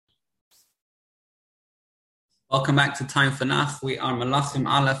Welcome back to Time for Nach. We are Malachim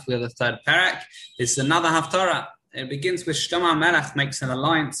Aleph. We are the third parak. This is another Haftarah. It begins with Shlomo Melech makes an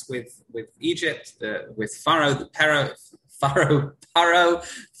alliance with Egypt, with Pharaoh,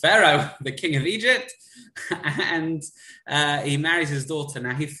 the king of Egypt, and he marries his daughter.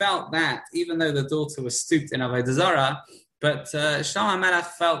 Now he felt that even though the daughter was stooped in Avodah Zarah, but Shlomo Melech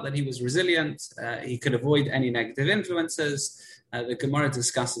felt that he was resilient. He could avoid any negative influences. The Gemara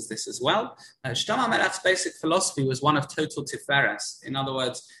discusses this as well. Shlomo Melech's basic philosophy was one of total tiferes. In other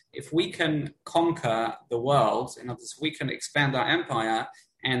words, if we can conquer the world, in other words, we can expand our empire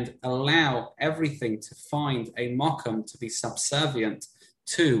and allow everything to find a mokum to be subservient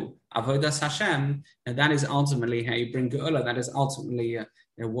to Avodas Hashem, and that is ultimately how you bring Geula. That is ultimately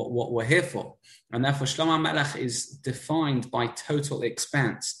what we're here for. And therefore, Shlomo Melech is defined by total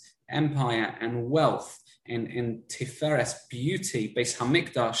expanse, empire, and wealth. In Tiferes, beauty, Beis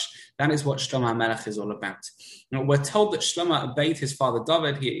Hamikdash, that is what Shlomo Melech is all about. Now, we're told that Shlomo obeyed his father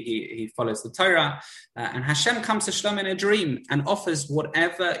David. He follows the Torah, and Hashem comes to Shlomo in a dream and offers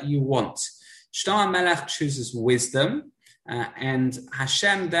whatever you want. Shlomo Melech chooses wisdom, and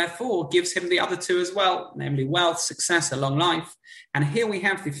Hashem therefore gives him the other two as well, namely wealth, success, a long life. And here we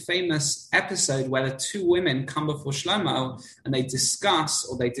have the famous episode where the two women come before Shlomo and they discuss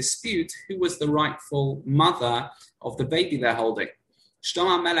or they dispute who was the rightful mother of the baby they're holding.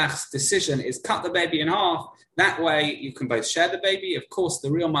 Shlomo Melech's decision is cut the baby in half. That way you can both share the baby. Of course,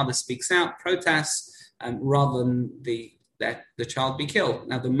 the real mother speaks out, protests, rather than that the child be killed.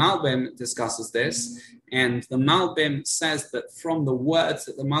 Now, the Malbim discusses this, and the Malbim says that from the words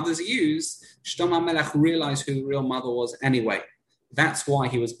that the mothers used, Shlomo Melech realized who the real mother was anyway. That's why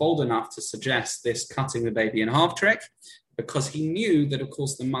he was bold enough to suggest this cutting the baby in half trick, because he knew that, of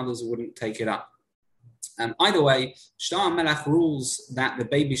course, the mothers wouldn't take it up. Either way, Shlomo Melech rules that the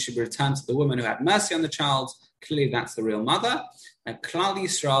baby should be returned to the woman who had mercy on the child. Clearly, that's the real mother. Klal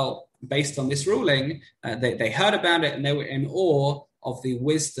Yisrael, based on this ruling, they heard about it and they were in awe of the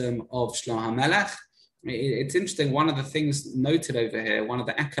wisdom of Shlomo Melech. It's interesting, one of the things noted over here, one of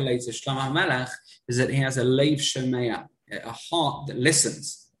the accolades of Shlomo Melech is that he has a Lev Shomea, a heart that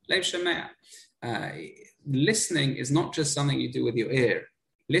listens. Lev Shomea. Listening is not just something you do with your ear.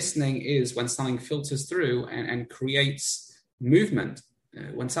 Listening is when something filters through and creates movement.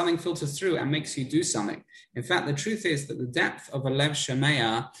 When something filters through and makes you do something. In fact, the truth is that the depth of a Lev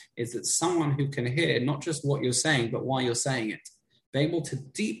Shomea is that someone who can hear not just what you're saying, but why you're saying it. Be able to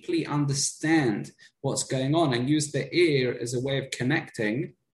deeply understand what's going on and use the ear as a way of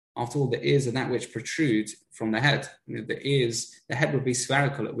connecting. After all, the ears are that which protrude from the head. The head would be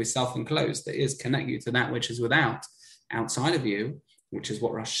spherical, it would be self-enclosed. The ears connect you to that which is outside of you, which is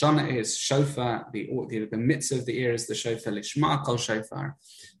what Rosh Hashanah is, shofar, the mitzvah of the ear is the shofar, lishma kol shofar.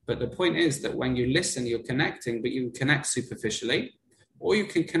 But the point is that when you listen, you're connecting, but you can connect superficially, or you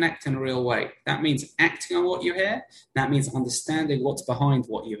can connect in a real way. That means acting on what you hear. That means understanding what's behind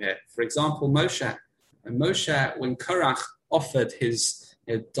what you hear. For example, Moshe, when Korach offered his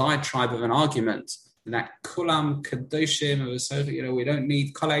diatribe of an argument, that kulam kadoshim, we don't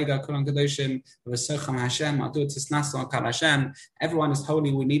need kolayda kulam kadoshim v'socham Hashem adu tisnasu kal Hashem. Everyone is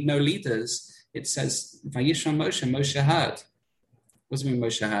holy. We need no leaders. It says Vayishma Moshe heard. What does it mean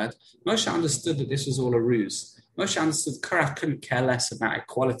Moshe heard? Moshe understood that this was all a ruse. Moshe understood Korach couldn't care less about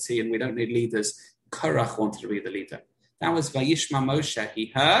equality and we don't need leaders. Korach wanted to be the leader. That was Vayishma Moshe.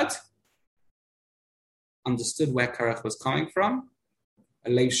 He heard, understood where Korach was coming from.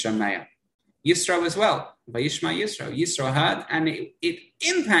 Alev Shomea. Yisro as well. Vayishma Yisro. Yisro heard, and it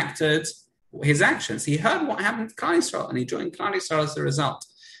impacted his actions. He heard what happened to Klal Yisrael, and he joined Klal Yisrael as a result.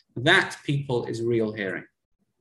 That, people, is real hearing.